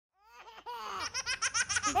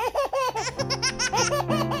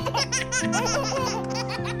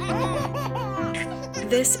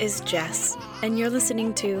This is Jess, and you're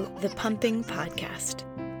listening to the Pumping Podcast.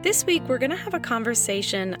 This week, we're going to have a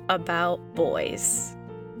conversation about boys.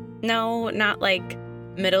 No, not like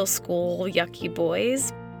middle school yucky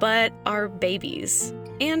boys, but our babies,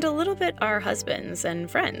 and a little bit our husbands and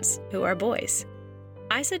friends who are boys.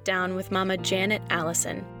 I sit down with Mama Janet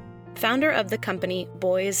Allison, founder of the company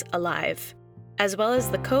Boys Alive, as well as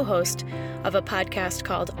the co-host of a podcast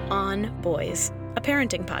called On Boys, a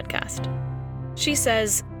parenting podcast. She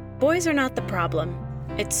says, boys are not the problem.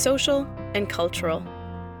 It's social and cultural.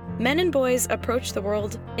 Men and boys approach the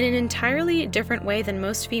world in an entirely different way than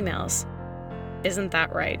most females. Isn't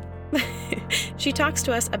that right? She talks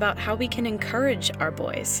to us about how we can encourage our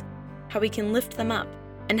boys, how we can lift them up,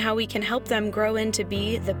 and how we can help them grow into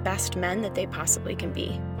be the best men that they possibly can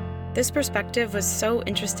be. This perspective was so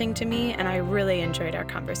interesting to me, and I really enjoyed our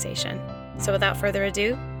conversation. So without further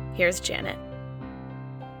ado, here's Janet.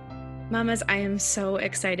 Mamas, I am so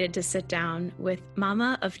excited to sit down with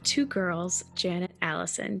Mama of two girls, Janet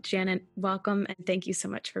Allison. Janet, welcome, and thank you so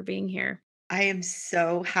much for being here. I am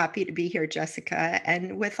so happy to be here, Jessica,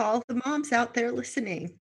 and with all the moms out there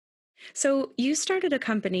listening. So you started a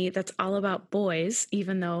company that's all about boys,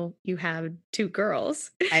 even though you have two girls.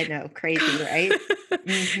 I know, crazy, right?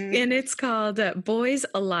 And it's called Boys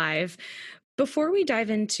Alive. Before we dive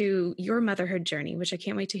into your motherhood journey, which I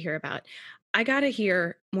can't wait to hear about, I got to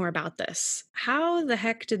hear more about this. How the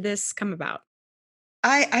heck did this come about?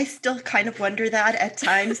 I still kind of wonder that at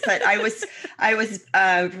times, but I was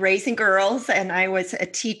raising girls, and I was a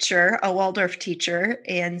teacher, a Waldorf teacher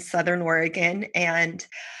in Southern Oregon, and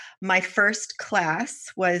my first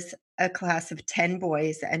class was a class of 10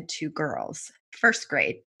 boys and 2 girls, first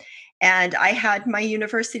grade. And I had my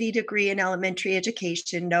university degree in elementary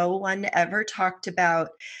education. No one ever talked about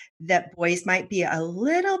that boys might be a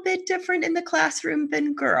little bit different in the classroom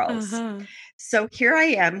than girls. So here I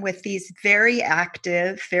am with these very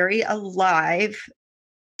active, very alive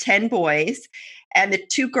 10 boys. And the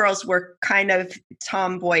 2 girls were kind of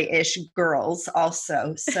tomboy-ish girls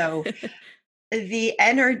also. So the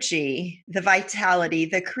energy, the vitality,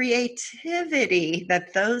 the creativity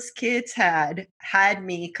that those kids had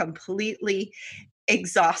me completely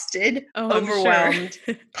exhausted, overwhelmed,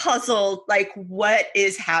 puzzled, like what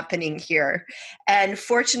is happening here? And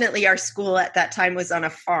fortunately, our school at that time was on a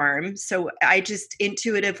farm. So I just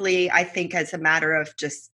intuitively, I think as a matter of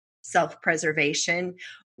just self-preservation,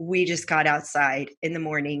 we just got outside in the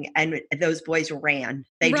morning and those boys ran.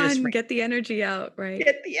 They just ran. Get the energy out, right?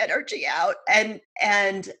 Get the energy out. And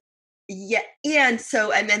yeah. And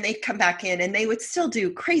then they'd come back in and they would still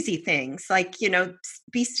do crazy things like,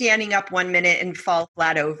 be standing up 1 minute and fall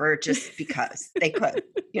flat over just because they could,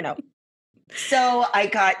 So I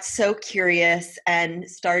got so curious and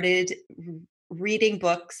started reading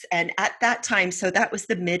books. And at that time, so that was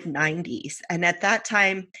the mid-90s. And at that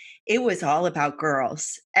time, it was all about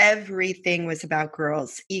girls. Everything was about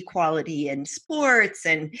girls, equality in sports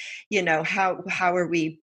and, how are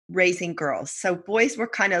we raising girls. So boys were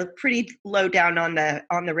kind of pretty low down on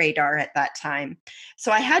the radar at that time.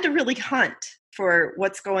 So I had to really hunt for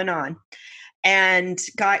what's going on and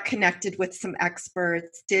got connected with some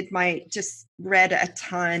experts, just read a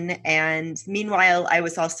ton. And meanwhile, I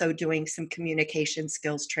was also doing some communication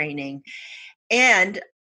skills training. And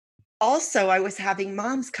also I was having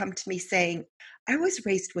moms come to me saying, I was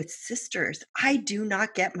raised with sisters. I do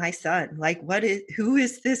not get my son. Like, who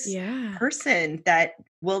is this person that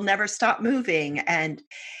will never stop moving? And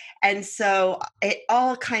so it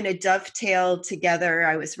all kind of dovetailed together.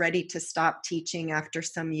 I was ready to stop teaching after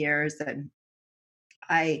some years. And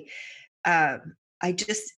I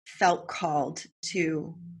just felt called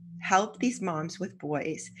to help these moms with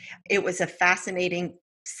boys. It was a fascinating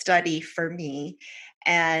study for me.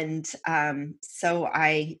 And so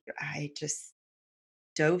I just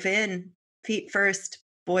dove in feet first.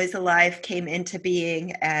 Boys Alive came into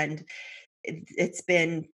being, and it's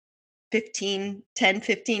been 15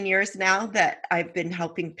 years now that I've been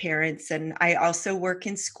helping parents. And I also work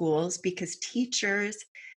in schools because teachers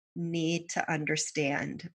need to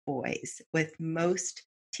understand boys. With most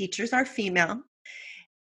teachers are female.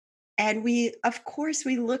 And we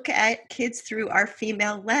look at kids through our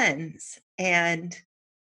female lens, and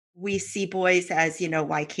we see boys as,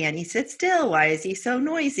 why can't he sit still? Why is he so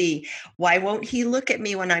noisy? Why won't he look at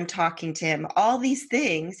me when I'm talking to him? All these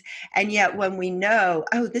things. And yet when we know,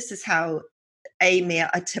 this is how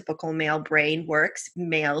a typical male brain works,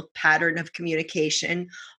 male pattern of communication,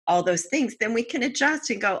 all those things, then we can adjust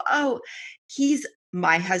and go,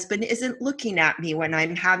 my husband isn't looking at me when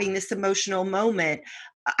I'm having this emotional moment.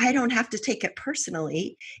 I don't have to take it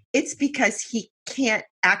personally. It's because he can't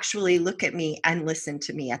actually look at me and listen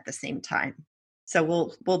to me at the same time. So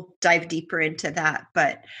we'll dive deeper into that.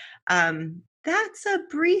 But that's a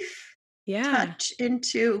brief Yeah. touch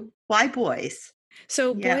into why boys.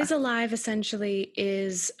 So Yeah. Boys Alive essentially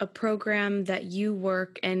is a program that you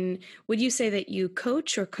work, and would you say that you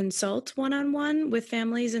coach or consult one-on-one with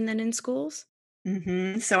families and then in schools?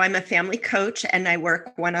 So I'm a family coach and I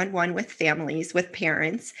work one on one with families, with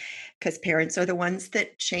parents, because parents are the ones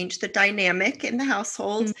that change the dynamic in the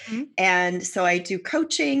household. Mm-hmm. And so I do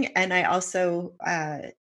coaching and I also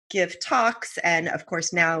give talks and, of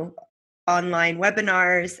course, now online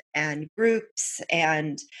webinars and groups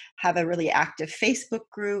and have a really active Facebook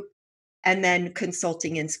group. And then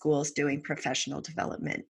consulting in schools doing professional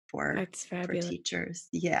development That's for fabulous. teachers.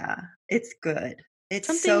 Yeah, it's good. It's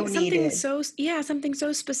so Something needed. so yeah, something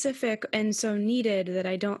so specific and so needed that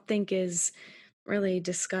I don't think is really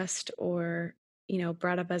discussed or,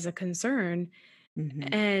 brought up as a concern.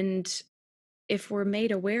 Mhm. And if we're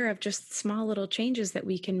made aware of just small little changes that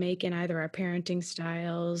we can make in either our parenting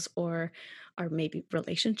styles or our maybe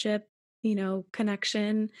relationship,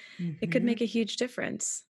 connection, it could make Mhm. a huge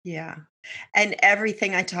difference. Yeah. And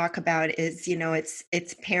everything I talk about is,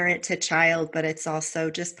 it's parent to child, but it's also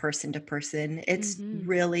just person to person. It's Hmm.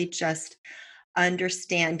 really just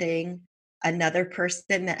understanding another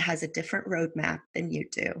person that has a different roadmap than you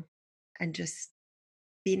do and just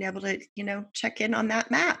being able to, check in on that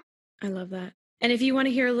map. I love that. And if you want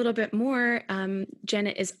to hear a little bit more,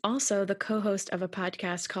 Janet is also the co host of a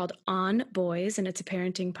podcast called On Boys, and it's a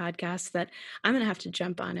parenting podcast that I'm going to have to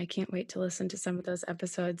jump on. I can't wait to listen to some of those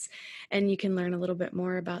episodes. And you can learn a little bit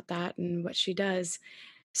more about that and what she does.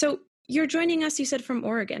 So you're joining us, you said, from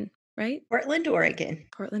Oregon, right? Portland, Oregon.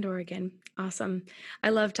 Portland, Oregon. Awesome. I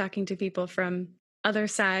love talking to people from other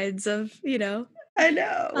sides of, I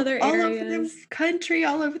know. other All over the areas. country,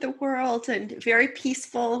 all over the world, and very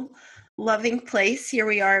peaceful, loving place. Here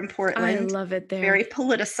we are in I Portland. love it there. Very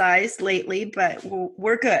politicized lately, but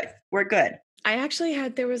we're good. We're good. I actually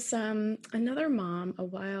there was another mom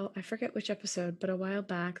I forget which episode, but a while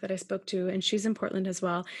back that I spoke to, and she's in Portland as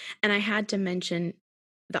well. And I had to mention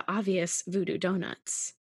the obvious Voodoo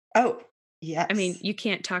Donuts. Oh, I mean, yes. you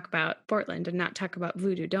can't talk about Portland and not talk about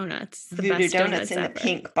Voodoo Donuts. It's the Voodoo best donuts donuts in the ever.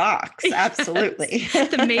 pink box. Yes. Absolutely.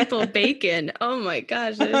 The maple bacon. Oh my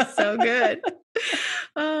gosh, it is so good.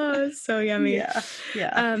 Oh, it's so yummy. Yeah.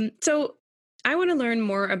 Yeah. So I want to learn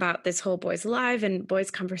more about this whole Boys Alive and Boys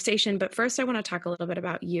Conversation, but first I want to talk a little bit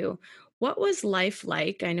about you. What was life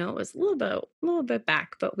like? I know it was a little bit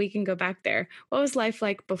back, but we can go back there. What was life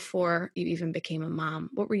like before you even became a mom?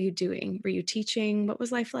 What were you doing? Were you teaching? What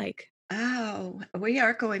was life like? Oh, we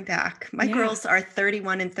are going back. My Yeah. girls are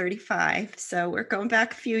 31 and 35, so we're going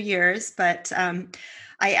back a few years. But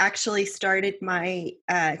I actually started my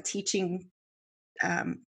teaching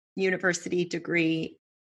university degree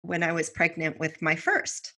when I was pregnant with my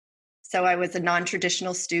first. So I was a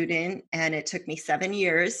non-traditional student and it took me 7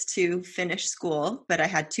 years to finish school, but I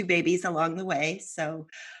had two babies along the way. So,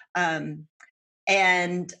 um,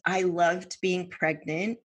 and I loved being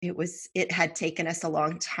pregnant. It had taken us a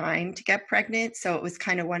long time to get pregnant. So it was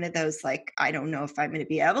kind of one of those, like, I don't know if I'm going to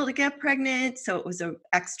be able to get pregnant. So it was a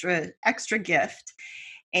extra gift.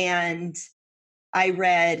 And I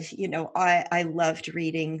read, I loved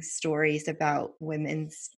reading stories about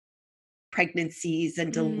women's pregnancies and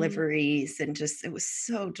Mm. deliveries, and just it was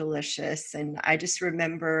so delicious. And I just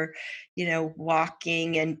remember,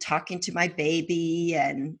 walking and talking to my baby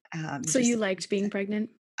and So you just liked being pregnant?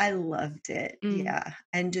 I loved it. Mm. Yeah.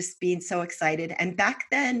 And just being so excited. And back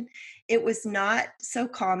then, it was not so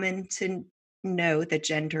common to know the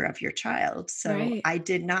gender of your child. So Right. I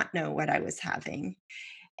did not know what I was having.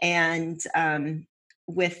 And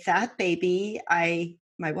with that baby,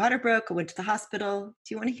 my water broke. I went to the hospital.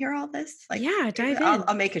 Do you want to hear all this? Like, Yeah, dive I'll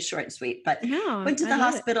in. make it short and sweet. But No, went to I the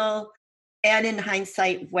love it. hospital, and in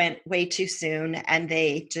hindsight, went way too soon. And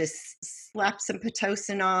they just slapped some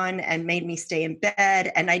pitocin on and made me stay in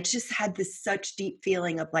bed. And I just had this such deep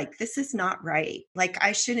feeling of like, this is not right. Like,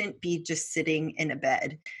 I shouldn't be just sitting in a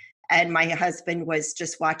bed. And my husband was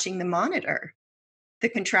just watching the monitor, the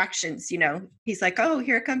contractions. He's like, oh,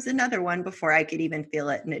 here comes another one, before I could even feel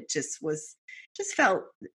it. And it just felt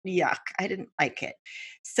yuck. I didn't like it.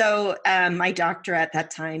 So my doctor at that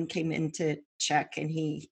time came in to check, and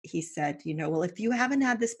he said, well, if you haven't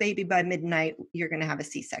had this baby by midnight, you're going to have a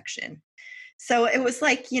C-section. So it was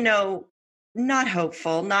like, not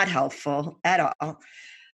hopeful, not helpful at all.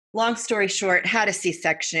 Long story short, had a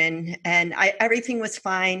C-section, and everything was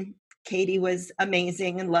fine. Katie was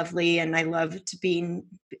amazing and lovely, and I loved being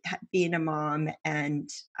a mom. And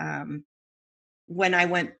when I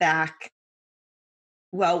went back,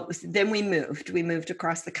 well, then we moved. We moved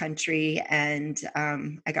across the country, and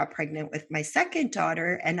I got pregnant with my second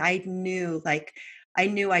daughter. And I knew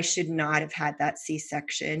I should not have had that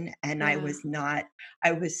C-section, and I Yeah. was not.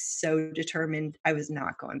 I was so determined I was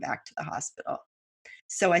not going back to the hospital.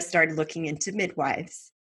 So I started looking into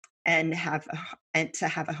midwives and to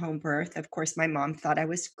have a home birth. Of course, my mom thought I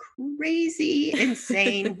was crazy,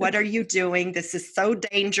 insane. What are you doing? This is so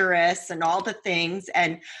dangerous, and all the things.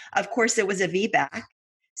 And of course, it was a VBAC.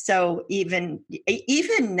 So even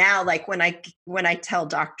now, like when I tell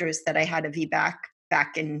doctors that I had a VBAC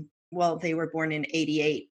back in, well, they were born in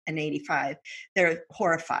 88 and 85, they're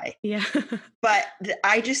horrified. Yeah. But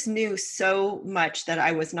I just knew so much that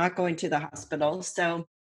I was not going to the hospital. So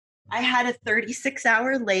I had a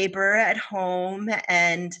 36-hour labor at home,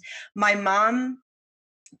 and my mom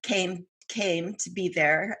came to be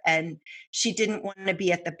there, and she didn't want to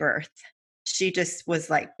be at the birth. She just was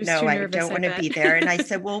like, Just "No, too I nervous, don't I want to bet. be there." And I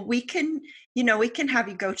said, "Well, we can have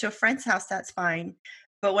you go to a friend's house. That's fine."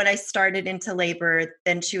 But when I started into labor,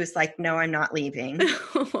 then she was like, "No, I'm not leaving."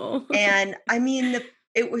 Oh. And I mean,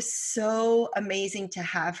 it was so amazing to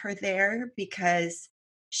have her there because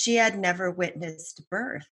she had never witnessed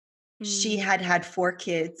birth. She Mm. had had 4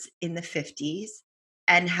 kids in the 50s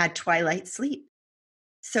and had twilight sleep.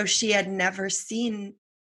 So she had never seen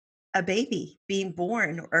a baby being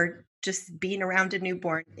born or just being around a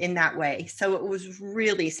newborn in that way. So it was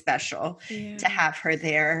really special to Yeah. have her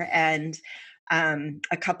there, and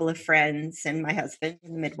a couple of friends and my husband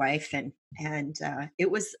and the midwife, and it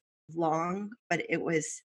was long, but it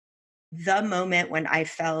was the moment when I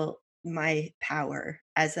felt my power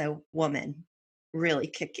as a woman really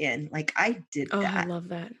kick in. Like, I did Oh, I that. love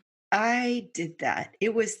that. I did that.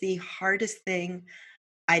 It was the hardest thing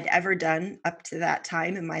I'd ever done up to that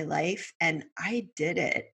time in my life, and I did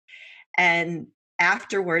it. And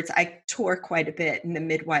afterwards, I tore quite a bit, and the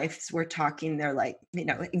midwives were talking. They're like,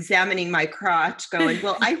 examining my crotch, going,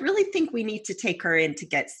 "Well, I really think we need to take her in to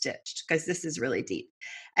get stitched because this is really deep."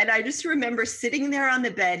 And I just remember sitting there on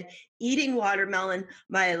the bed, eating watermelon,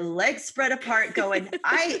 my legs spread apart, going,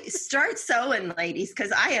 "I start sewing, ladies,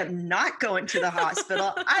 because I am not going to the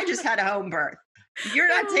hospital. I just had a home birth. You're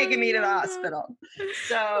not Oh, taking me to I the love that. hospital." Oh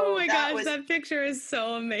So my that gosh, was that picture is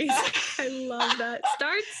so amazing. I love that.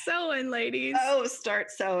 Start sewing, ladies. Oh,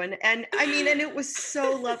 start sewing. And I mean, and it was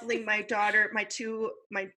so lovely. My daughter,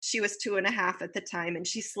 she was 2.5 at the time, and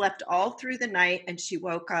she slept all through the night, and she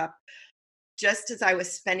woke up just as I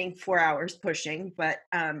was spending 4 hours pushing. But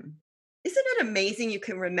isn't it amazing you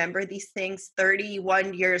can remember these things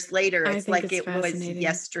 31 years later? I It's think like it's it was fascinating.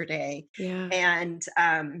 yesterday. Yeah. And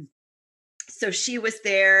so she was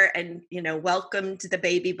there and, welcomed the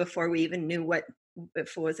baby before we even knew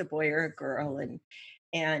if it was a boy or a girl.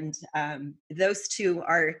 And those two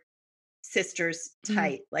are sisters Mm.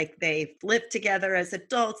 tight. Like, they've lived together as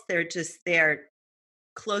adults. They're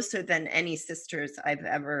closer than any sisters I've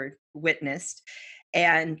ever witnessed.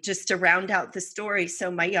 And just to round out the story,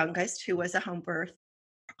 so my youngest, who was a home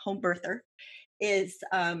birther, is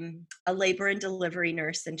a labor and delivery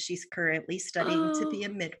nurse, and she's currently studying to be Oh, a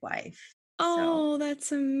midwife. So oh,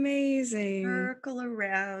 that's amazing. circle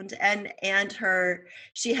around, and her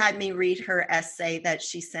she had me read her essay that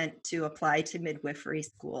she sent to apply to midwifery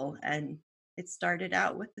school, and it started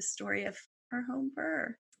out with the story of her home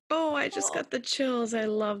birth. Oh, I just Oh, got the chills. I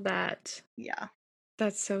love that. yeah,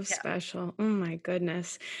 That's so yeah, special. Oh my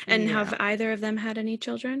goodness. And have yeah. either of them had any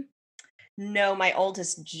children? No, my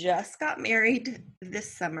oldest just got married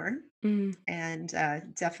this summer, Mm,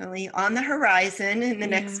 and definitely on the horizon in the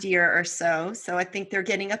yeah. next year or so. So I think they're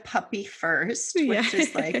getting a puppy first, Yeah. which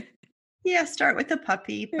is like, yeah, start with a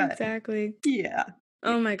puppy, but Exactly. yeah.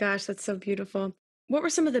 Oh my gosh, that's so beautiful. What were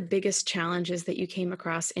some of the biggest challenges that you came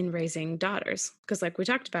across in raising daughters? Because, like we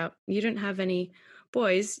talked about, you didn't have any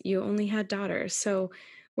boys, you only had daughters. So,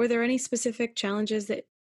 were there any specific challenges that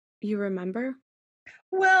you remember?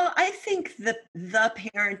 Well, I think the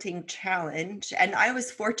parenting challenge, and I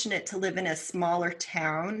was fortunate to live in a smaller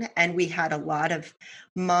town, and we had a lot of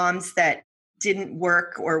moms that didn't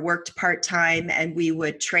work or worked part-time, and we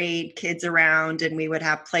would trade kids around, and we would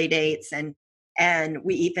have play dates, and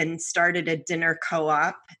we even started a dinner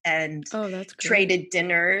co-op and Oh, that's great. traded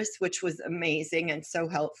dinners, which was amazing and so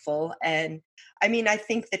helpful. And I mean, I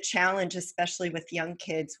think the challenge, especially with young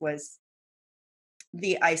kids, was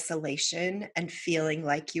the isolation and feeling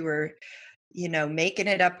like you were, making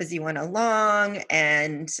it up as you went along.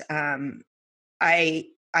 And I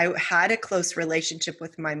had a close relationship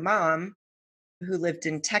with my mom, who lived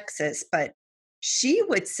in Texas, but she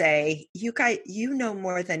would say, "You guys, you know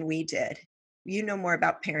more than we did. You know more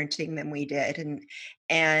about parenting than we did."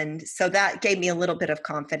 And so that gave me a little bit of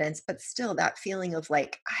confidence, but still that feeling of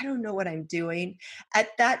like, I don't know what I'm doing. At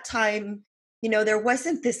that time, there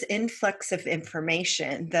wasn't this influx of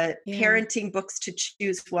information. The Yeah. parenting books to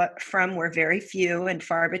choose what from were very few and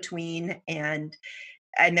far between, and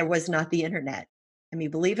there was not the internet. I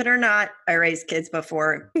mean, believe it or not, I raised kids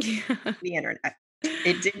before Yeah. the internet.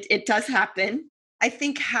 It does happen. I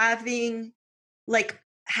think having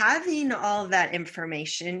all that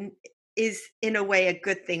information is in a way a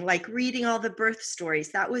good thing. Like reading all the birth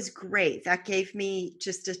stories, that was great. That gave me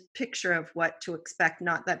just a picture of what to expect.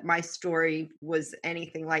 Not that my story was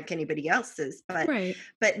anything like anybody else's, but Right.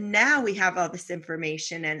 now we have all this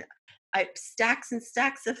information and stacks and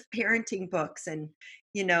stacks of parenting books. And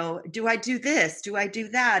do I do this? Do I do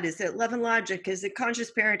that? Is it love and logic? Is it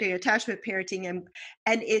conscious parenting, attachment parenting?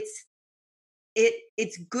 And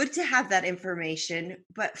it's good to have that information,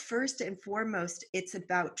 but first and foremost, it's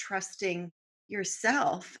about trusting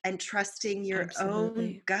yourself and trusting your own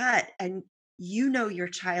Absolutely. gut, and your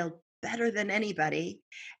child better than anybody,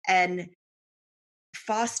 and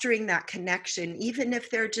fostering that connection, even if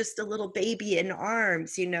they're just a little baby in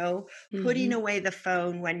arms, putting Mhm. away the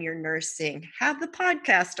phone when you're nursing, have the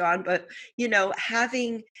podcast on, but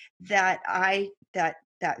having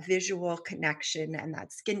that visual connection and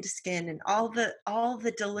that skin to skin and all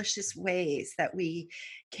the delicious ways that we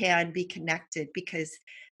can be connected, because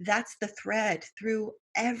that's the thread through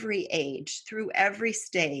every age, through every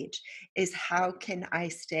stage, is how can I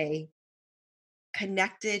stay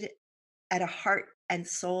connected at a heart and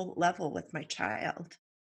soul level with my child.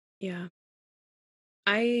 Yeah.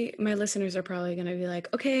 My listeners are probably going to be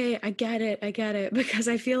like, "Okay, I get it. I get it." Because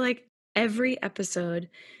I feel like every episode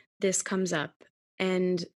this comes up.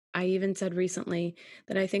 And I even said recently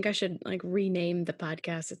that I think I should like rename the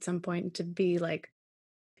podcast at some point to be like,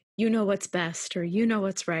 "You know what's best," or "You know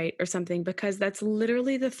what's right," or something, because that's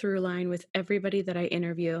literally the through line with everybody that I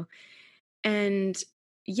interview. And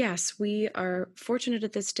yes, we are fortunate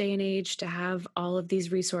at this day and age to have all of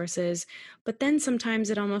these resources, but then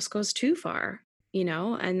sometimes it almost goes too far,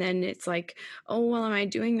 and then it's like, oh, well, am I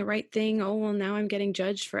doing the right thing? Oh, well, now I'm getting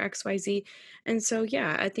judged for XYZ. And so,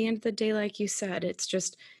 yeah, at the end of the day, like you said, it's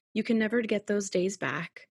just, you can never get those days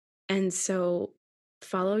back. And so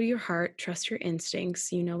follow your heart, trust your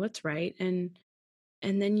instincts, you know what's right. And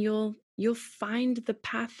then you'll find the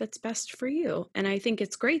path that's best for you. And I think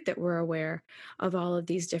it's great that we're aware of all of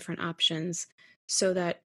these different options so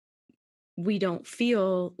that we don't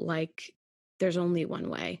feel like there's only one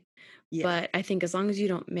way. Yeah. But I think as long as you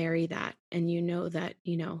don't marry that and you know that,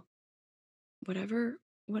 whatever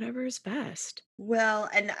is best. Well,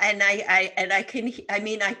 I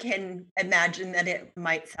can imagine that it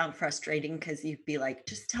might sound frustrating because you'd be like,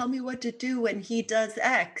 just tell me what to do when he does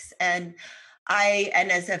X. And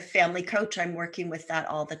as a family coach, I'm working with that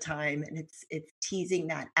all the time. And it's teasing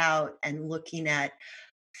that out and looking at,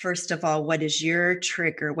 first of all, what is your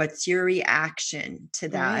trigger? What's your reaction to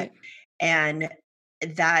that? Right. And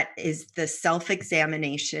that is the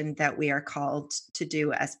self-examination that we are called to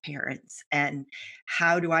do as parents. And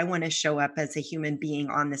how do I want to show up as a human being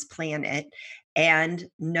on this planet? And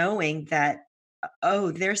knowing that, oh,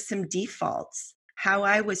 there's some defaults. How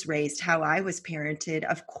I was raised, how I was parented.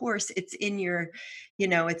 Of course, it's in you,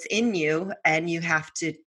 and you have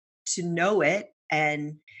to know it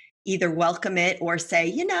and either welcome it or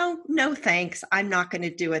say, no thanks, I'm not going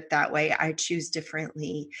to do it that way. I choose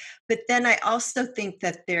differently. But then I also think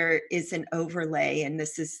that there is an overlay, and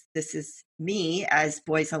this is me as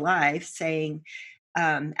Boys Alive saying,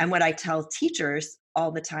 and what I tell teachers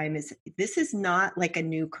all the time is, this is not like a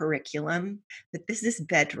new curriculum, but this is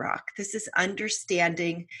bedrock. This is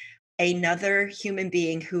understanding another human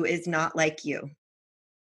being who is not like you.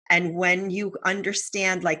 And when you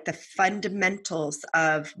understand like the fundamentals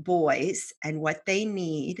of boys and what they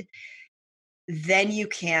need, then you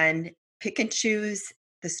can pick and choose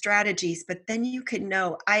the strategies, but then you can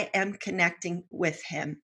know, I am connecting with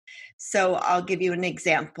him. So I'll give you an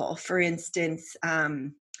example. For instance,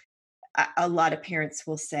 a lot of parents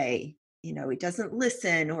will say, he doesn't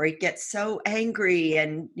listen, or he gets so angry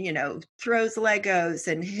and, throws Legos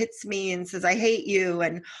and hits me and says, I hate you,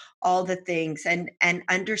 and all the things. And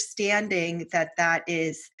understanding that that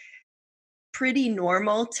is pretty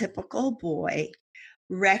normal, typical boy,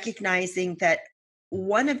 recognizing that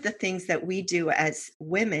one of the things that we do as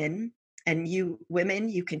women, and you women,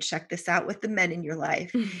 you can check this out with the men in your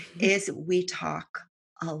life, is we talk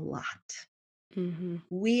a lot. Mm-hmm.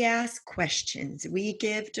 We ask questions, we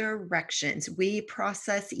give directions, we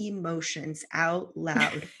process emotions out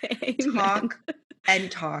loud, Amen. talk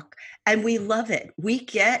and talk, and we love it. We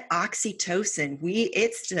get oxytocin.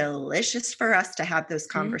 It's delicious for us to have those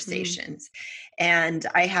Mm-hmm. conversations. And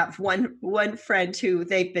I have one friend who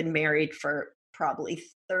they've been married for probably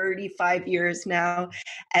 35 years now,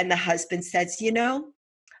 and the husband says,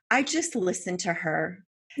 I just listen to her.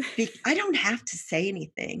 I don't have to say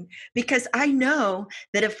anything because I know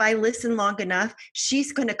that if I listen long enough,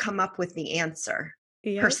 she's going to come up with the answer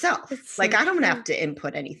Yep. herself. It's Like so I don't have true. to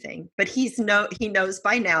input anything, but he knows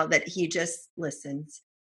by now that he just listens.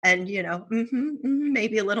 And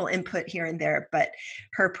maybe a little input here and there, but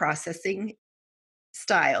her processing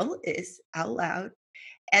style is out loud.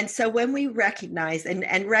 And so when we recognize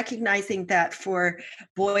and recognizing that for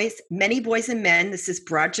boys, many boys and men, this is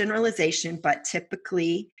broad generalization, but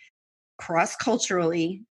typically cross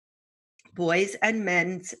culturally, boys and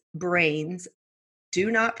men's brains do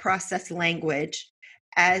not process language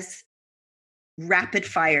as rapid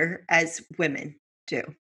fire as women do.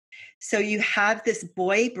 So you have this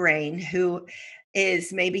boy brain who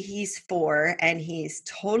is maybe he's 4 and he's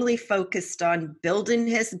totally focused on building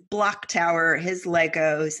his block tower, his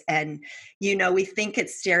Legos. And, we think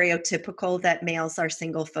it's stereotypical that males are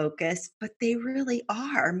single focused, but they really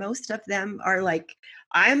are. Most of them are like,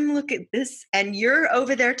 I'm looking at this, and you're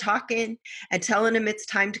over there talking and telling him it's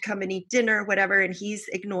time to come and eat dinner, whatever, and he's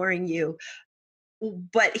ignoring you,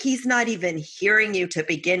 but he's not even hearing you to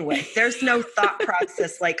begin with. There's no thought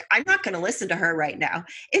process like, I'm not going to listen to her right now.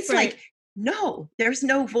 It's like, Right. no, there's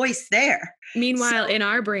no voice there. So, Meanwhile, in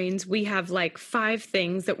our brains, we have like 5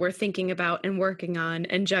 things that we're thinking about and working on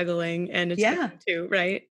and juggling and yeah, attending to,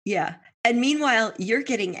 right? yeah. And meanwhile, you're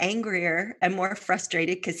getting angrier and more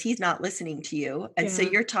frustrated because he's not listening to you. And so Yeah.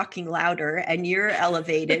 you're talking louder and you're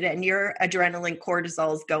elevated and your adrenaline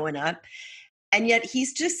cortisol is going up. And yet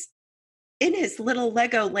he's just in his little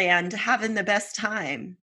Lego land having the best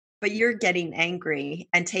time, but you're getting angry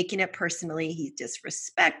and taking it personally. He's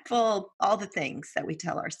disrespectful, all the things that we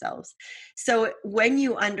tell ourselves. So when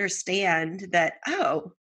you understand that,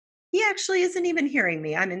 oh, he actually isn't even hearing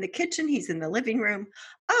me. I'm in the kitchen, he's in the living room.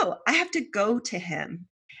 Oh, I have to go to him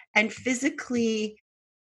and physically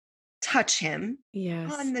touch him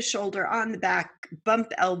Yes. on the shoulder, on the back,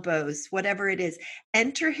 bump elbows, whatever it is.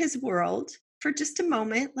 Enter his world for just a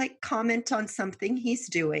moment, like comment on something he's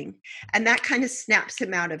doing. And that kind of snaps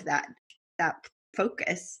him out of that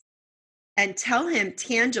focus, and tell him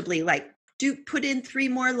tangibly, like, do put in 3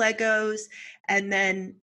 more Legos and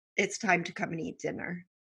then it's time to come and eat dinner.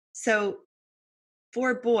 So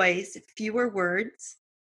for boys, fewer words.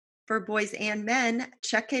 For boys and men,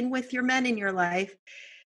 check in with your men in your life,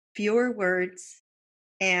 fewer words,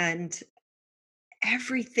 and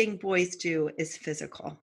everything boys do is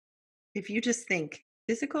physical. If you just think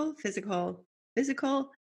physical, physical,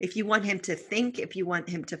 physical, if you want him to think, if you want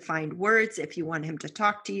him to find words, if you want him to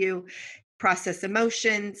talk to you, process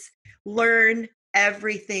emotions, learn,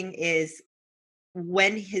 everything is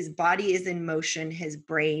when his body is in motion, his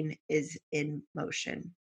brain is in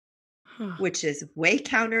motion, Huh. which is way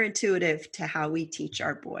counterintuitive to how we teach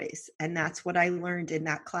our boys. And that's what I learned in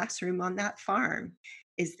that classroom on that farm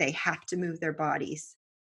is they have to move their bodies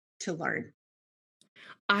to learn.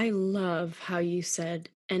 I love how you said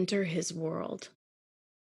enter his world.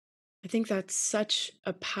 I think that's such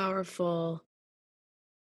a powerful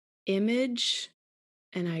image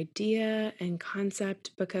and idea and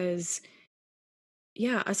concept because,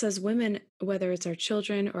 yeah, us as women, whether it's our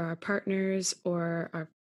children or our partners or our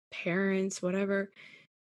parents, whatever,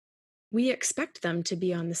 we expect them to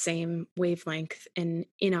be on the same wavelength and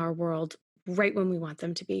in our world right when we want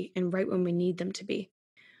them to be and right when we need them to be.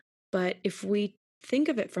 But if we think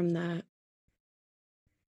of it from the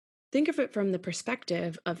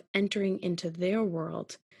perspective of entering into their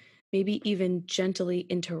world, maybe even gently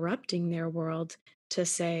interrupting their world to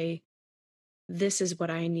say, this is what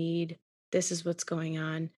I need, this is what's going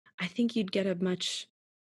on, I think you'd get a much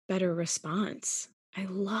better response. I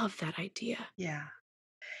love that idea. Yeah.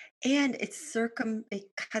 And it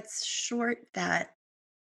cuts short that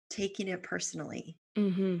taking it personally,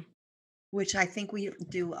 Mm-hmm. which I think we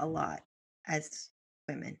do a lot as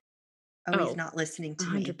women. Oh, he's Oh, not listening to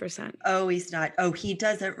me. 100%. Oh, he's not. Oh, he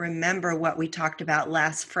doesn't remember what we talked about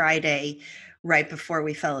last Friday right before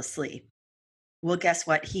we fell asleep. Well, guess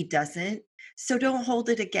what? He doesn't. So don't hold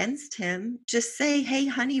it against him. Just say, hey,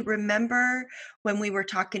 honey, remember when we were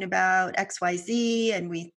talking about XYZ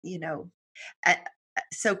and uh,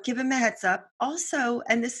 so give him a heads up. Also,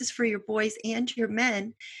 and this is for your boys and your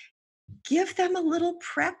men, give them a little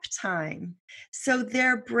prep time. So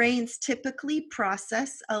their brains typically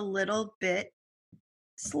process a little bit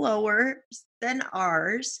slower than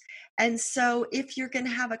ours. And so if you're going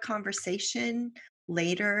to have a conversation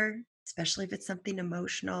later, especially if it's something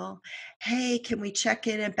emotional, hey, can we check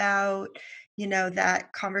in about,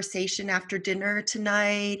 that conversation after dinner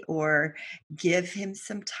tonight, or give him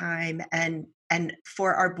some time. And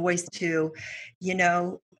for our boys too, you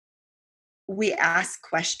know, we ask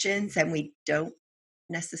questions and we don't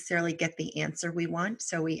necessarily get the answer we want,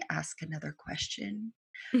 so we ask another question.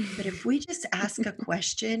 But if we just ask a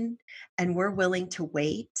question and we're willing to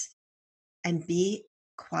wait and be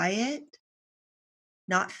quiet,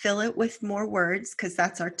 not fill it with more words, because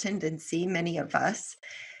that's our tendency, many of us.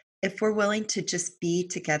 If we're willing to just be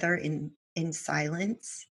together in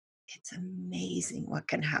silence, it's amazing what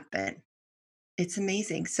can happen. It's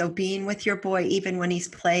amazing. So being with your boy, even when he's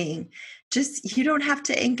playing, just you don't have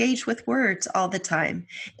to engage with words all the time.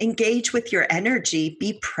 Engage with your energy,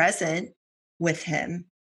 be present with him,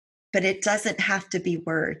 but it doesn't have to be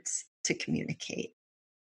words to communicate.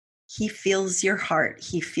 He feels your heart,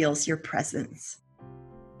 he feels your presence.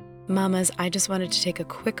 Mamas, I just wanted to take a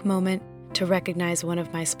quick moment to recognize one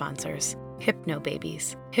of my sponsors,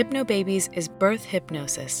 Hypnobabies. Hypnobabies is birth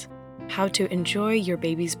hypnosis, how to enjoy your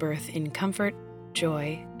baby's birth in comfort,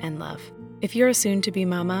 joy, and love. If you're a soon-to-be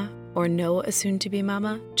mama or know a soon-to-be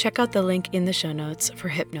mama, check out the link in the show notes for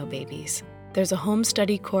Hypnobabies. There's a home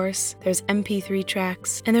study course, there's MP3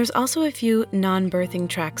 tracks, and there's also a few non-birthing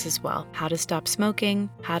tracks as well. How to stop smoking,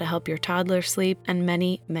 how to help your toddler sleep, and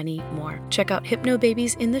many, many more. Check out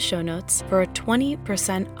Hypnobabies in the show notes for a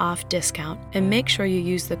 20% off discount, and make sure you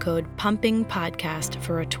use the code PUMPINGPODCAST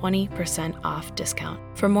for a 20% off discount.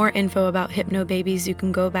 For more info about Hypnobabies, you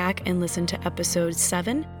can go back and listen to episode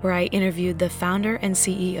 7, where I interviewed the founder and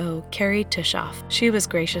CEO, Carrie Tishoff. She was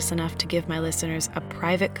gracious enough to give my listeners a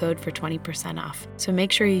private code for 20% off. So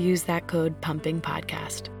make sure you use that code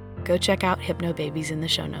PUMPINGPODCAST. Go check out Hypnobabies in the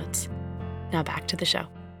show notes. Now back to the show.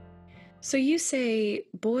 So you say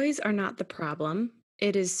boys are not the problem.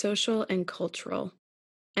 It is social and cultural.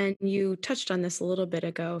 And you touched on this a little bit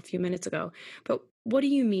ago, a few minutes ago. But what do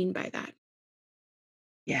you mean by that?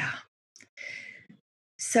 Yeah.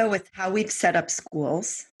 So with how we've set up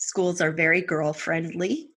schools are very girl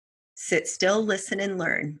friendly. Sit still, listen, and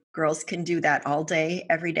learn. Girls can do that all day,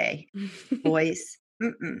 every day. Boys,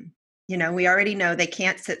 mm-mm. We already know they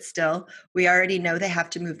can't sit still. We already know they have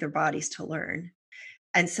to move their bodies to learn.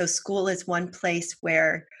 And so school is one place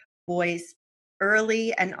where boys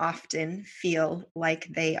early and often feel like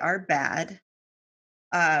they are bad.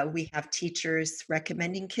 We have teachers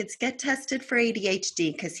recommending kids get tested for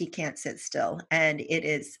ADHD because he can't sit still. And it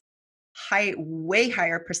is way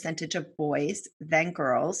higher percentage of boys than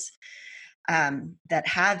girls that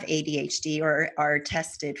have ADHD or are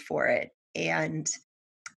tested for it. And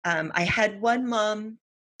I had one mom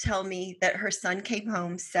tell me that her son came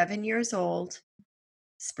home 7 years old,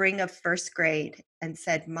 spring of first grade, and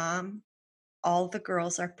said, "Mom, all the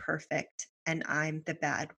girls are perfect and I'm the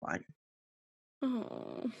bad one."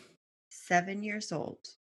 Oh. 7 years old.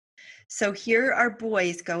 So here are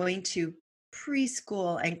boys going to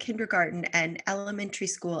preschool and kindergarten and elementary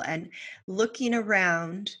school and looking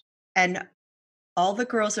around, and all the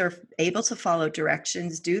girls are able to follow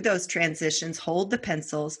directions, do those transitions, hold the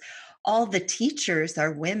pencils. All the teachers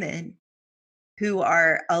are women who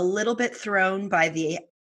are a little bit thrown by the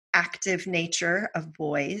active nature of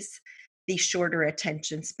boys, the shorter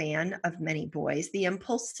attention span of many boys, the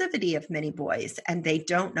impulsivity of many boys, and they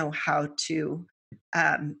don't know how to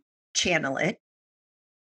channel it.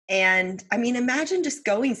 And I mean, imagine just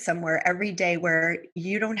going somewhere every day where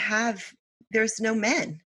there's no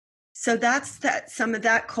men. So that's some of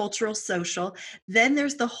that cultural, social. Then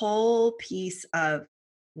there's the whole piece of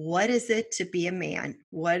what is it to be a man?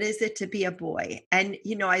 What is it to be a boy? And,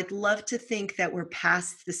 I'd love to think that we're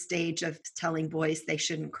past the stage of telling boys they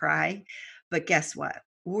shouldn't cry. But guess what?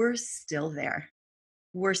 We're still there.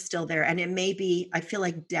 We're still there. And it may be, I feel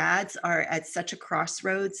like dads are at such a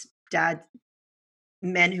crossroads,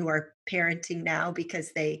 men who are parenting now,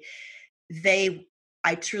 because they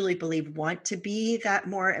I truly believe want to be that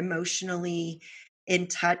more emotionally in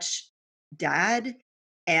touch dad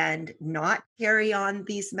and not carry on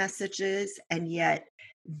these messages, and yet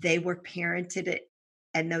they were parented it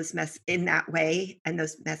and in that way, and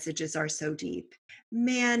those messages are so deep.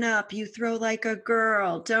 Man up, you throw like a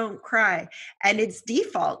girl, don't cry. And it's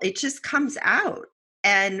default. It just comes out,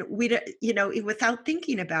 and we don't, without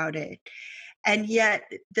thinking about it. And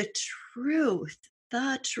yet the truth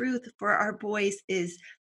for our boys is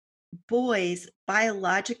boys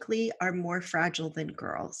biologically are more fragile than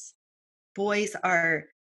girls. boys are,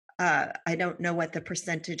 I don't know what the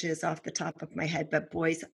percentage is off the top of my head, but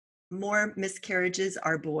more miscarriages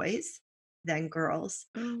are boys than girls.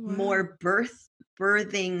 Oh, wow. More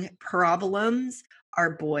birthing problems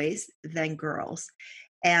are boys than girls.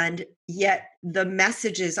 And yet the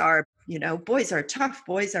messages are, boys are tough,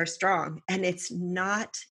 boys are strong. And it's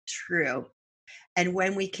not true. And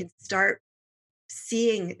when we can start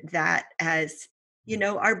seeing that as,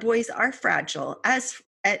 our boys are fragile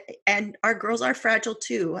and our girls are fragile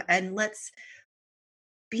too, and let's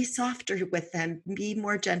be softer with them, be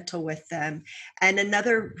more gentle with them. And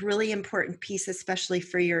another really important piece, especially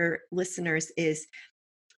for your listeners, is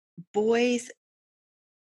boys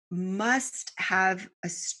must have a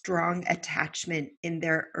strong attachment in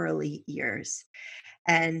their early years.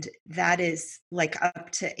 And that is like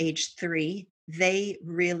up to age 3. They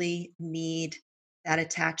really need that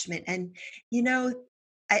attachment. And,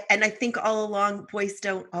 I think all along, boys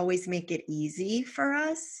don't always make it easy for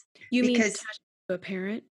us You mean because attached to a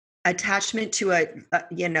parent? attachment to a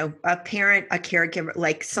parent, a caregiver,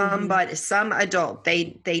 like Mhm. some adult,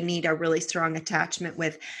 they need a really strong attachment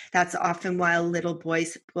with. That's often why little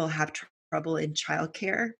boys will have trouble in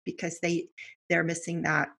childcare, because they're missing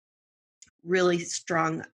that really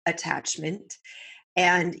strong attachment.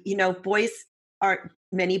 And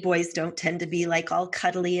many boys don't tend to be like all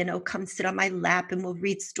cuddly and, oh, come sit on my lap and we'll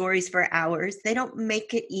read stories for hours. They don't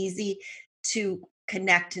make it easy to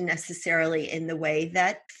connect necessarily in the way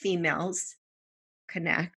that females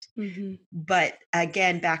connect. Mhm. But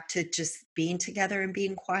again, back to just being together and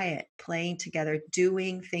being quiet, playing together,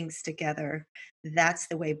 doing things together. That's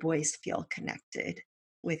the way boys feel connected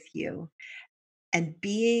with you. And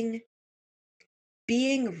being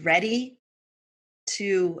ready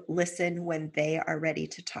to listen when they are ready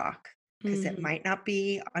to talk, because it Mhm. might not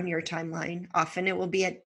be on your timeline. Often it will be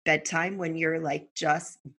at bedtime when you're like,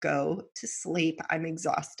 just go to sleep. I'm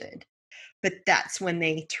exhausted. But that's when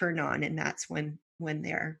they turn on, and that's when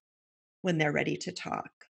they're ready to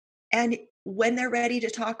talk. And when they're ready to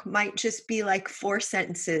talk might just be like 4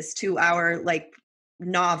 sentences to our like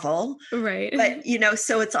novel. Right. But,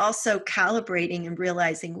 so it's also calibrating and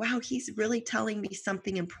realizing, wow, he's really telling me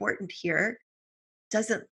something important here.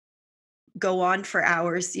 Doesn't go on for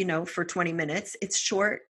hours, for 20 minutes. It's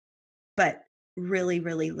short, but really,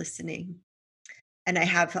 really listening. And I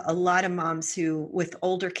have a lot of moms who, with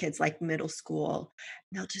older kids, like middle school,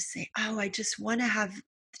 they'll just say, oh, I just want to have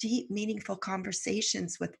deep, meaningful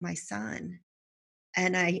conversations with my son.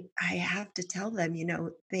 And I have to tell them,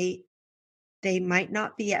 they might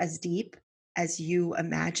not be as deep as you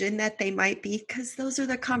imagine that they might be, because those are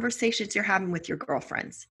the conversations you're having with your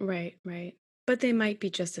girlfriends. Right, right. But they might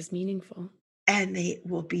be just as meaningful. And they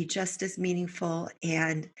will be just as meaningful.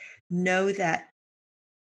 And know that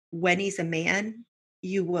when he's a man,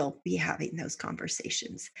 you will be having those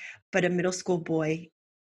conversations. But a middle school boy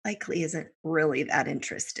likely isn't really that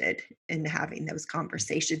interested in having those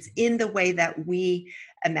conversations in the way that we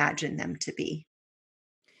imagine them to be.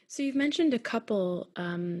 So you've mentioned a couple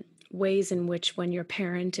ways in which, when you're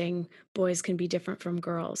parenting, boys can be different from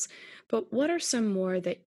girls. But what are some more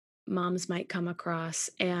that moms might come across?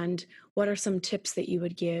 And what are some tips that you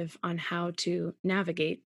would give on how to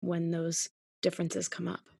navigate when those differences come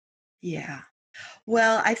up? Yeah.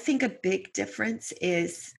 Well, I think a big difference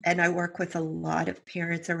is, and I work with a lot of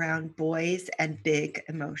parents around boys and big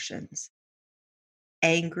emotions,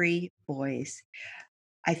 angry boys.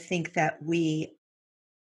 I think that we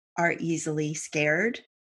are easily scared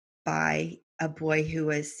by a boy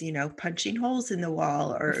who is, punching holes in the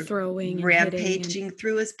wall Or or throwing and hitting and rampaging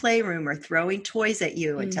through his playroom or throwing toys at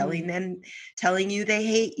you and mhm. telling you they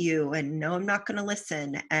hate you and no, I'm not going to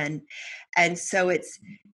listen. And so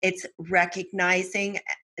it's recognizing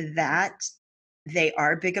that they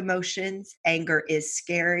are big emotions. Anger is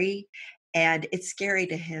scary, and it's scary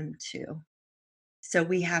to him too. So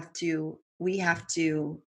we have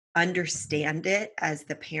to understand it as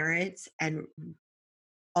the parents, and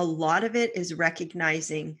a lot of it is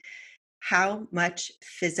recognizing how much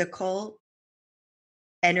physical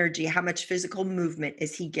energy, how much physical movement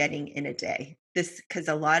is he getting in a day. This, because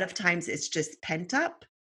a lot of times it's just pent up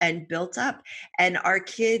and built up. And our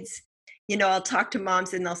kids, I'll talk to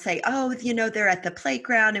moms and they'll say, oh, they're at the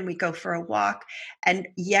playground and we go for a walk. And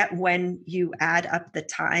yet, when you add up the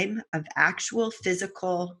time of actual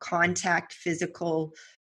physical contact, physical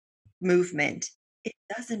movement, it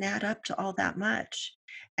doesn't add up to all that much.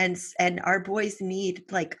 And our boys need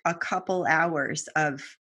like a couple hours of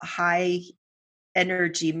high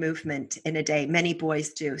energy movement in a day. Many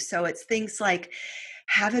boys do. So it's things like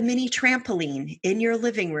have a mini trampoline in your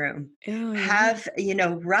living room. Oh, yeah. Have,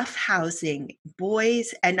 rough housing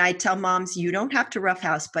boys. And I tell moms, you don't have to rough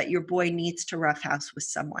house, but your boy needs to rough house with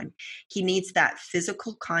someone. He needs that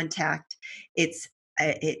physical contact. It's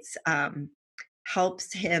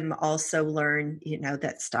helps him also learn,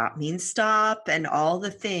 that stop means stop and all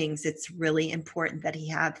the things. It's really important that he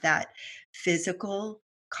have that physical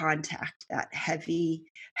contact, that heavy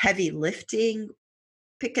lifting,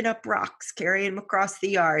 picking up rocks, carrying them across the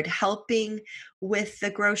yard, helping with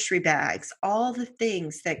the grocery bags, all the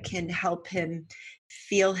things that can help him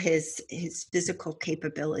feel his physical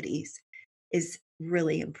capabilities is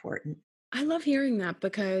really important. I love hearing that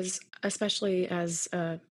because, especially as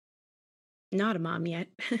not a mom yet,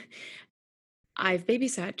 I've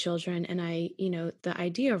babysat children and the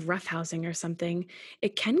idea of roughhousing or something,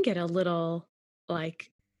 it can get a little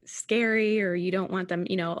like scary or you don't want them,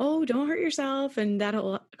 oh, don't hurt yourself and that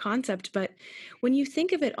whole concept. But when you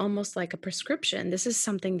think of it almost like a prescription, this is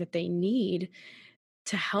something that they need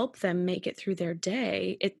to help them make it through their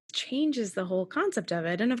day, it changes the whole concept of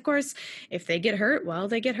it. And of course, if they get hurt, well,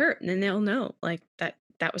 they get hurt and then they'll know like that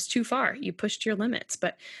was too far. You pushed your limits.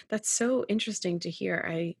 But that's so interesting to hear.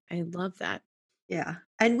 I love that. Yeah.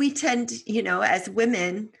 And we tend, as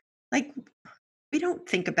women, like we don't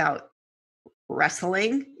think about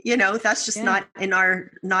wrestling, that's just Yeah.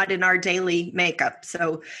 not in our daily makeup.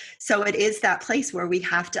 So it is that place where we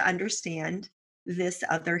have to understand this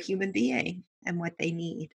other human being and what they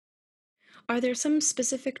need. Are there some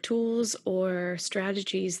specific tools or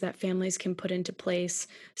strategies that families can put into place,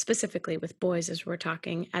 specifically with boys, as we're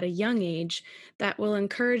talking, at a young age, that will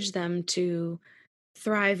encourage them to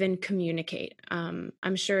thrive and communicate?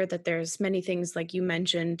 I'm sure that there's many things like you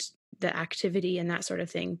mentioned, the activity and that sort of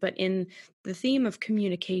thing, but in the theme of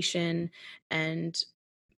communication and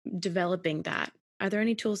developing that, are there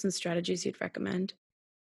any tools and strategies you'd recommend?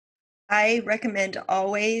 I recommend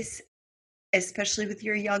always, especially with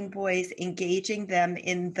your young boys, engaging them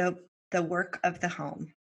in the work of the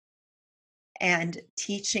home and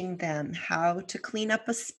teaching them how to clean up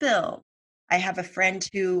a spill. I have a friend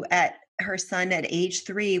who at her son at age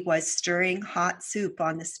 3 was stirring hot soup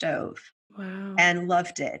on the stove Wow. and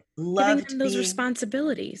loved it. Giving Loved them those being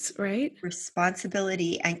responsibilities, right?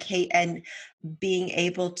 responsibility and being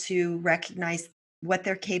able to recognize what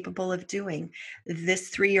they're capable of doing.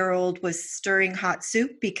 This 3-year-old was stirring hot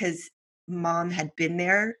soup because mom had been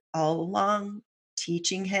there all along,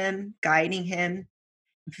 teaching him, guiding him,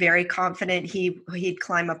 very confident he'd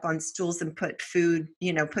climb up on stools and put food,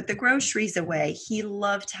 put the groceries away. He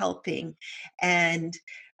loved helping and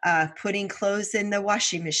putting clothes in the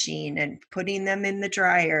washing machine and putting them in the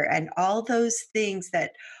dryer and all those things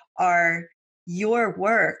that are your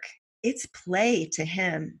work. It's play to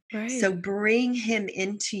him. So Right. bring him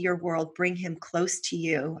into your world, bring him close to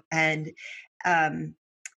you. And um,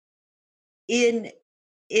 in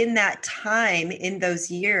in that time, in those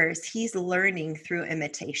years, he's learning through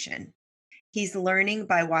imitation. He's learning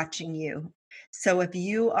by watching you. So if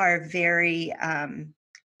you are very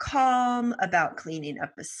calm about cleaning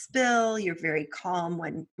up a spill, you're very calm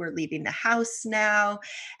when we're leaving the house now,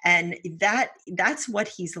 and that's what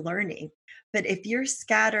he's learning. But if you're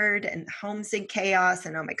scattered and home's in chaos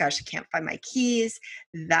and oh my gosh, I can't find my keys,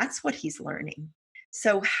 that's what he's learning.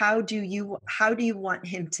 So how do you want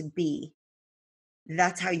him to be?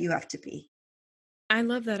 That's how you have to be. I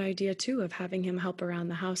love that idea too of having him help around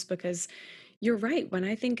the house because you're right. When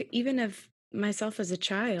I think even of myself as a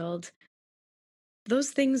child,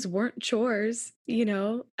 those things weren't chores, you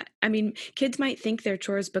know? I mean, kids might think they're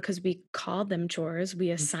chores because we call them chores,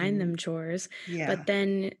 we assign Mhm. them chores, but Yeah.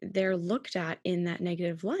 then they're looked at in that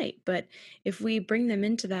negative light. But if we bring them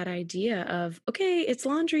into that idea of, okay, it's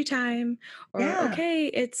laundry time, or Yeah. okay,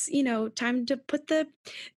 it's, time to put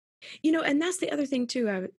and that's the other thing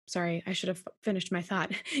too. Sorry, I should have finished my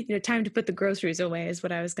thought. Time to put the groceries away is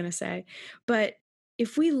what I was going to say. But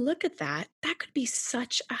if we look at that, that could be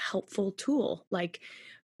such a helpful tool. Like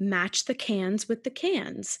match the cans with the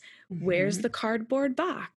cans. Where's Mhm. the cardboard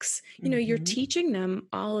box? You're Mhm. teaching them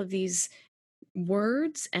all of these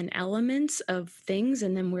words and elements of things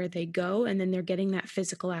and then where they go. And then they're getting that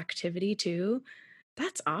physical activity too.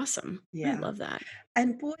 That's awesome. I Yeah. love that.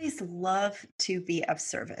 And boys love to be of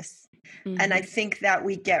service. And I Hmm. think that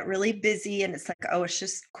we get really busy and it's like, oh, it's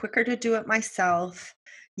just quicker to do it myself.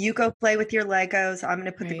 You go play with your Legos. I'm going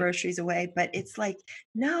to put the Right. groceries away. But it's like,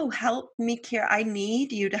 no, help me carry. I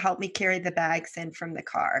need you to help me carry the bags in from the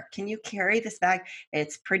car. Can you carry this bag?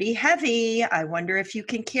 It's pretty heavy. I wonder if you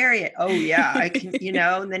can carry it. Oh yeah, I can,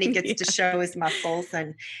 and then he gets to Yeah. show his muscles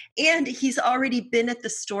and he's already been at the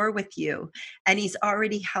store with you and he's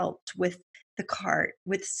already helped with the cart,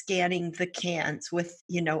 with scanning the cans, with,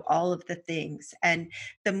 all of the things. And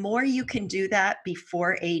the more you can do that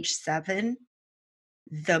before age 7,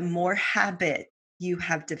 the more habit you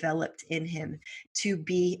have developed in him to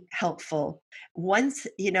be helpful. Once,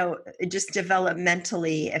 just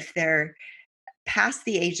developmentally, if they're past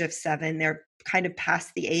the age of 7, they're kind of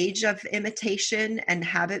past the age of imitation and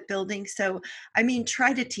habit building. So, I mean,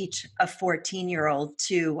 try to teach a 14-year-old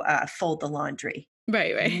to fold the laundry.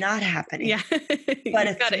 Right, right. Not happening. Yeah. But You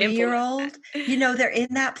a gotta implement 3-year-old, that. they're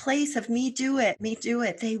in that place of me do it, me do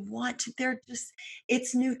it. They want to, they're just,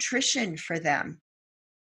 it's nutrition for them.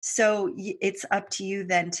 So it's up to you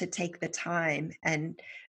then to take the time and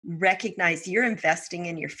recognize you're investing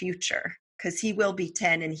in your future, because he will be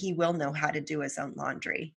 10 and he will know how to do his own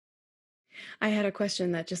laundry. I had a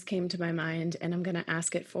question that just came to my mind, and I'm going to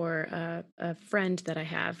ask it for a friend that I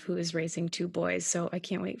have who is raising 2 boys. So I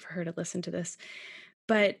can't wait for her to listen to this.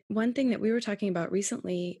 But one thing that we were talking about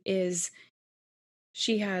recently is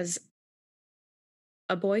she has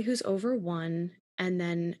a boy who's over 1 and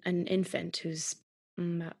then an infant who's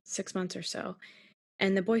about 6 months or so.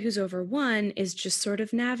 And the boy who's over 1 is just sort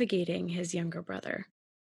of navigating his younger brother.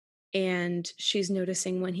 And she's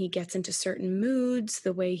noticing when he gets into certain moods,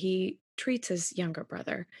 the way he treats his younger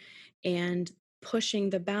brother, and pushing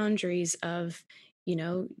the boundaries of,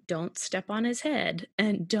 don't step on his head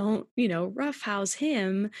and don't, roughhouse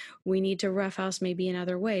him. We need to roughhouse maybe in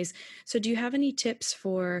other ways. So, do you have any tips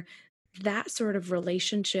for that sort of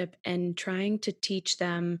relationship and trying to teach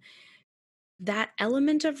them that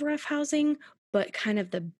element of roughhousing, but kind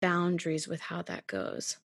of the boundaries with how that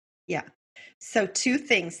goes? Yeah. So 2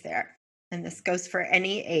 things there, and this goes for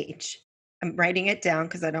any age. I'm writing it down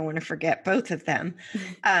because I don't want to forget both of them.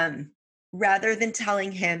 Um, Rather than telling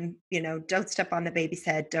him, don't step on the baby's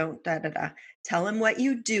head, don't da da da. Tell him what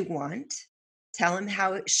you do want. Tell him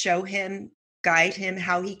how, show him, guide him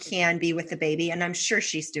how he can be with the baby. And I'm sure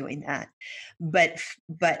she's doing that. But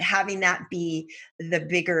having that be the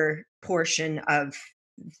bigger portion of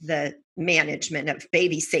the management of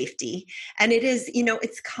baby safety. And it is,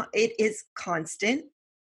 it is constant,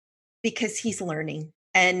 because he's learning.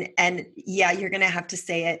 And yeah, you're going to have to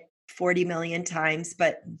say it 40 million times,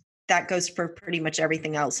 but that goes for pretty much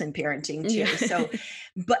everything else in parenting too. Yeah. So,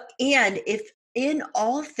 and if in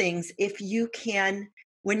all things, if you can,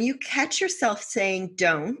 when you catch yourself saying,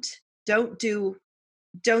 don't do,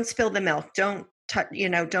 don't spill the milk, don't touch,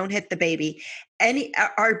 don't hit the baby.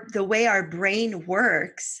 The way our brain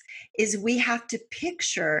works is we have to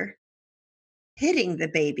picture hitting the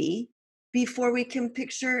baby before we can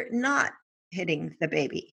picture not hitting the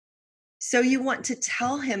baby. So you want to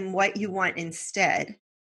tell him what you want instead,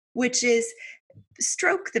 which is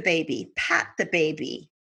stroke the baby, pat the baby.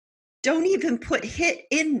 Don't even put hit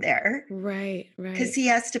in there, Right, because right. he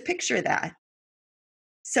has to picture that.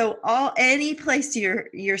 So any place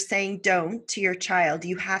you're saying don't to your child,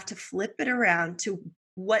 you have to flip it around to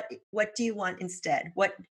what do you want instead?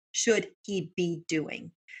 What should he be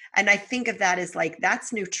doing? And I think of that as like,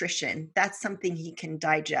 that's nutrition. That's something he can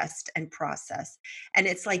digest and process. And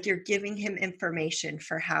it's like you're giving him information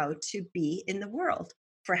for how to be in the world,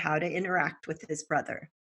 for how to interact with his brother,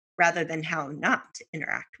 rather than how not to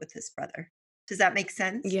interact with his brother. Does that make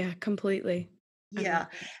sense? Yeah, completely. I love Yeah. it.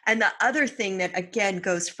 And the other thing that again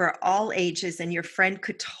goes for all ages, and your friend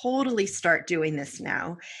could totally start doing this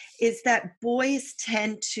now, is that boys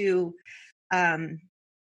tend to um,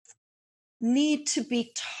 need to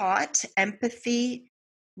be taught empathy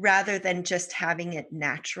rather than just having it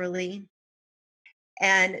naturally.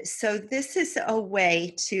 And so this is a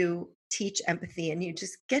way to teach empathy, and you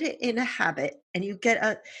just get it in a habit, and you get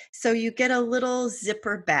a little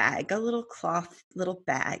zipper bag, a little cloth little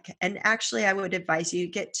bag. And actually I would advise you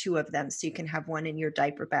get 2 of them so you can have one in your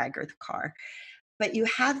diaper bag or the car. But you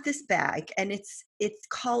have this bag, and it's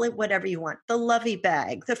call it whatever you want. The lovey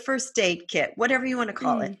bag, the first aid kit, whatever you want to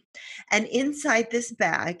call it. Mm. And inside this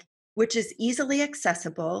bag, which is easily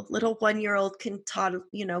accessible, little 1-year-old can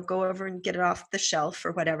go over and get it off the shelf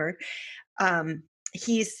or whatever.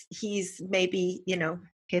 He's maybe,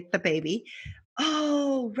 hit the baby.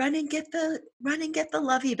 Oh, run and get the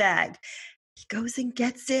lovey bag. He goes and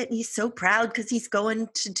gets it, and he's so proud because he's going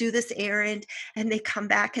to do this errand. And they come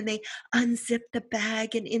back and they unzip the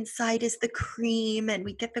bag, and inside is the cream, and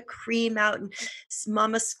we get the cream out, and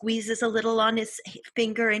mama squeezes a little on his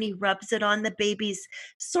finger, and he rubs it on the baby's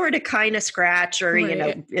sort of kind of scratch, or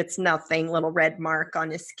Right. it's nothing, little red mark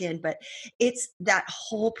on his skin. But it's that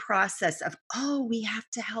whole process of, oh, we have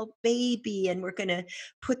to help baby, and we're going to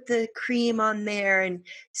put the cream on there and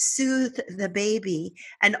soothe the baby,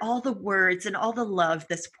 and all the words words and all the love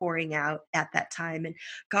that's pouring out at that time. And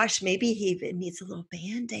gosh, maybe he even needs a little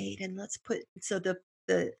band-aid, and let's put so the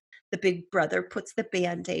the big brother puts the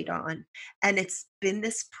band-aid on. And it's been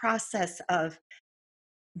this process of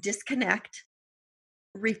disconnect,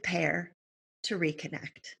 repair to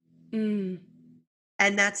reconnect. Mm.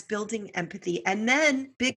 And that's building empathy. And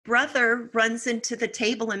then big brother runs into the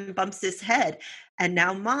table and bumps his head. And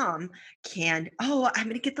now mom can, oh, I'm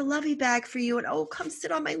going to get the lovey bag for you. And oh, come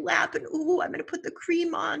sit on my lap. And oh, I'm going to put the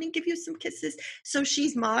cream on and give you some kisses. So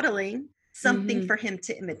she's modeling something Hmm. for him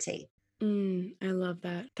to imitate. I love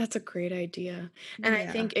that. That's a great idea. And I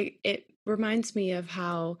Yeah. think it reminds me of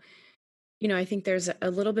how, I think there's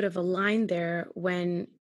a little bit of a line there when,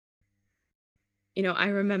 I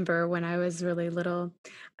remember when I was really little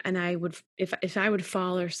and I would, if I would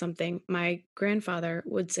fall or something, my grandfather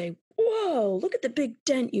would say, "Whoa, look at the big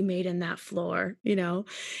dent you made in that floor," and it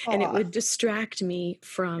Oh, would distract me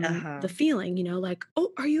from uh-huh. the feeling, like,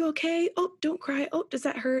 "Oh, are you okay? Oh, don't cry. Oh, does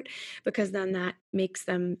that hurt?" Because then that makes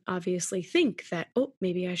them obviously think that, "Oh,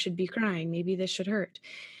 maybe I should be crying. Maybe this should hurt."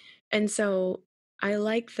 And so I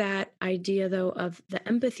like that idea though of the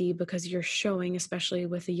empathy because you're showing, especially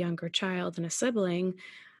with a younger child and a sibling,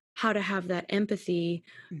 how to have that empathy.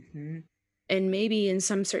 Hmm. And maybe in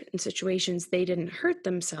some certain situations, they didn't hurt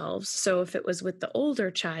themselves. So if it was with the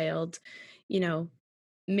older child, you know,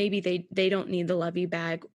 maybe they don't need the lovey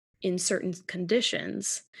bag in certain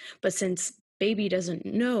conditions. But since baby doesn't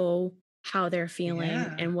know how they're feeling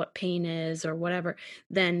Yeah. and what pain is or whatever,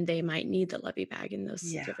 then they might need the lovey bag in those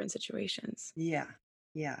Yeah. different situations. Yeah.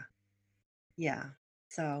 Yeah. Yeah.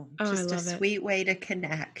 So Oh, I just a love it. sweet way to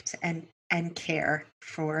connect and care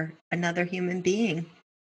for another human being.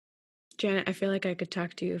 Janet, I feel like I could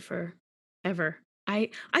talk to you forever.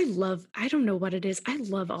 I don't know what it is. I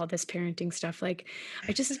love all this parenting stuff. Like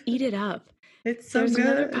I just eat it up. It's so There's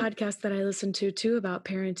another good. podcast that I listen to too about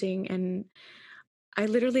parenting, and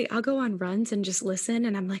I'll go on runs and just listen,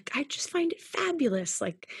 and I'm like, I just find it fabulous,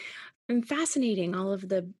 like and fascinating, all of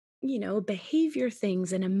the, behavior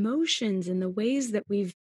things and emotions and the ways that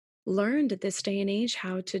we've learned at this day and age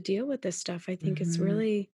how to deal with this stuff. I think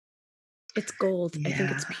Mhm. it's gold. I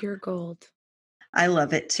think it's Yeah. pure gold. I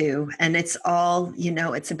love it too. And it's all,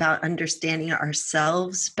 it's about understanding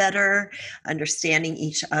ourselves better, understanding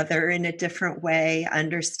each other in a different way,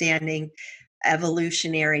 understanding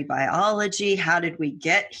evolutionary biology. How did we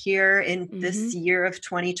get here in this Mhm. year of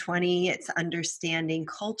 2020? It's understanding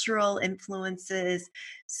cultural influences,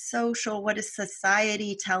 social, what is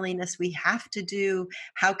society telling us we have to do?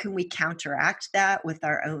 How can we counteract that with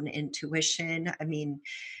our own intuition? I mean,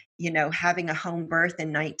 having a home birth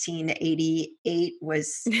in 1988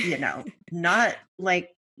 was, not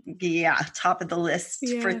like, yeah, top of the list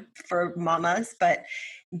for Yeah. mamas, but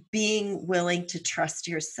being willing to trust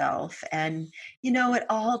yourself. And, it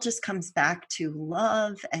all just comes back to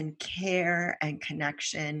love and care and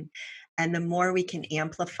connection. And the more we can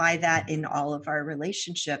amplify that in all of our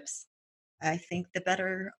relationships, I think the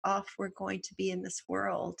better off we're going to be in this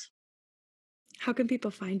world. How can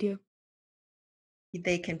people find you?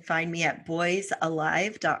 They can find me at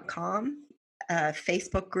boysalive.com,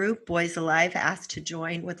 Facebook group, Boys Alive. Asked to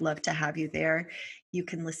join, would love to have you there. You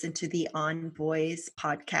can listen to the On Boys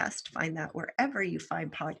podcast, find that wherever you find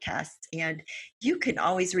podcasts. And you can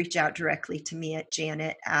always reach out directly to me at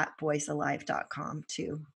Janet at boysalive.com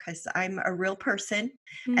too, because I'm a real person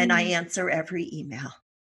and I Mm, answer every email.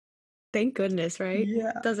 thank goodness, right?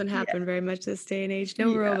 Yeah. Doesn't Yeah. happen very much this day and age.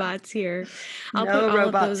 No Yeah. robots here. I'll put No all of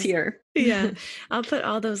robots those here. yeah, I'll put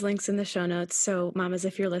all those links in the show notes. So, mamas,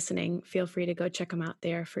 if you're listening, feel free to go check them out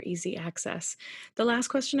there for easy access. The last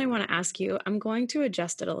question I want to ask you, I'm going to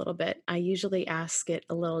adjust it a little bit. I usually ask it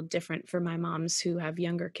a little different for my moms who have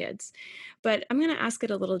younger kids, but I'm going to ask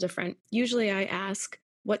it a little different. Usually I ask,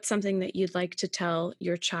 what's something that you'd like to tell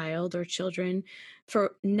your child or children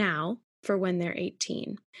for now, for when they're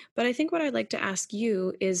 18? But I think what I'd like to ask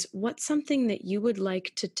you is, what's something that you would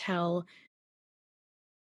like to tell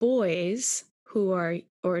boys who are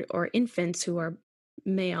or infants who are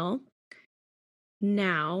male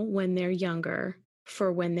now when they're younger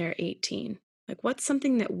for when they're 18? Like what's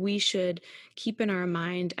something that we should keep in our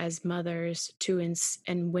mind as mothers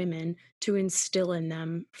and women to instill in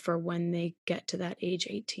them for when they get to that age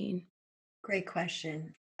 18? Great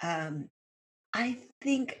question. I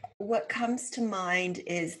think what comes to mind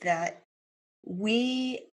is that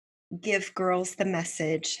we give girls the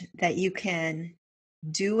message that you can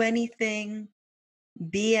do anything,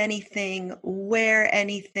 be anything, wear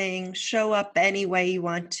anything, show up any way you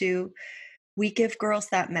want to. We give girls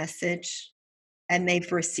that message and they've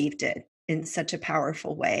received it in such a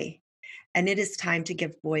powerful way. And it is time to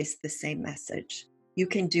give boys the same message. You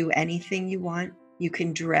can do anything you want. You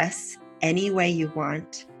can dress any way you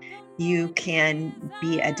want. You can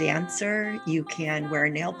be a dancer. You can wear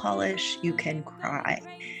nail polish. You can cry.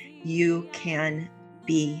 You can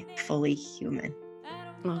be fully human.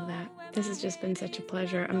 Love that. This has just been such a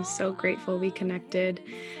pleasure. I'm so grateful we connected,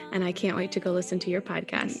 and I can't wait to go listen to your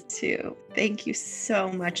podcast. Me too. Thank you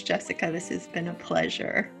so much, Jessica. This has been a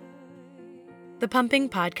pleasure. The Pumping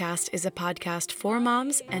Podcast is a podcast for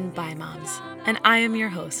moms and by moms, and I am your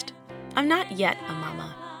host. I'm not yet a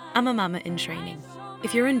mama. I'm a mama in training.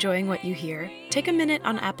 If you're enjoying what you hear, take a minute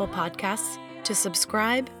on Apple Podcasts to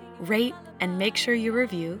subscribe, rate, and make sure you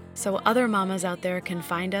review so other mamas out there can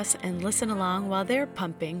find us and listen along while they're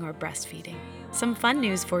pumping or breastfeeding. Some fun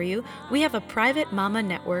news for you, we have a private mama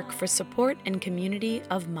network for support and community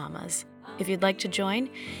of mamas. If you'd like to join,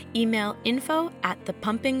 email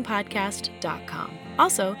info@thepumpingpodcast.com.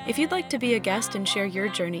 Also, if you'd like to be a guest and share your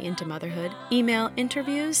journey into motherhood, email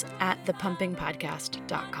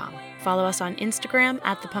interviews@thepumpingpodcast.com. Follow us on Instagram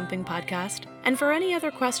 @thepumpingpodcast. And for any other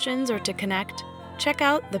questions or to connect, check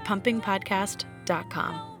out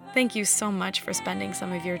thepumpingpodcast.com. Thank you so much for spending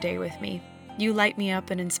some of your day with me. You light me up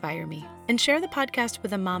and inspire me. And share the podcast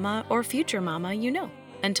with a mama or future mama you know.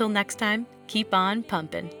 Until next time, keep on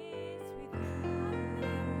pumping.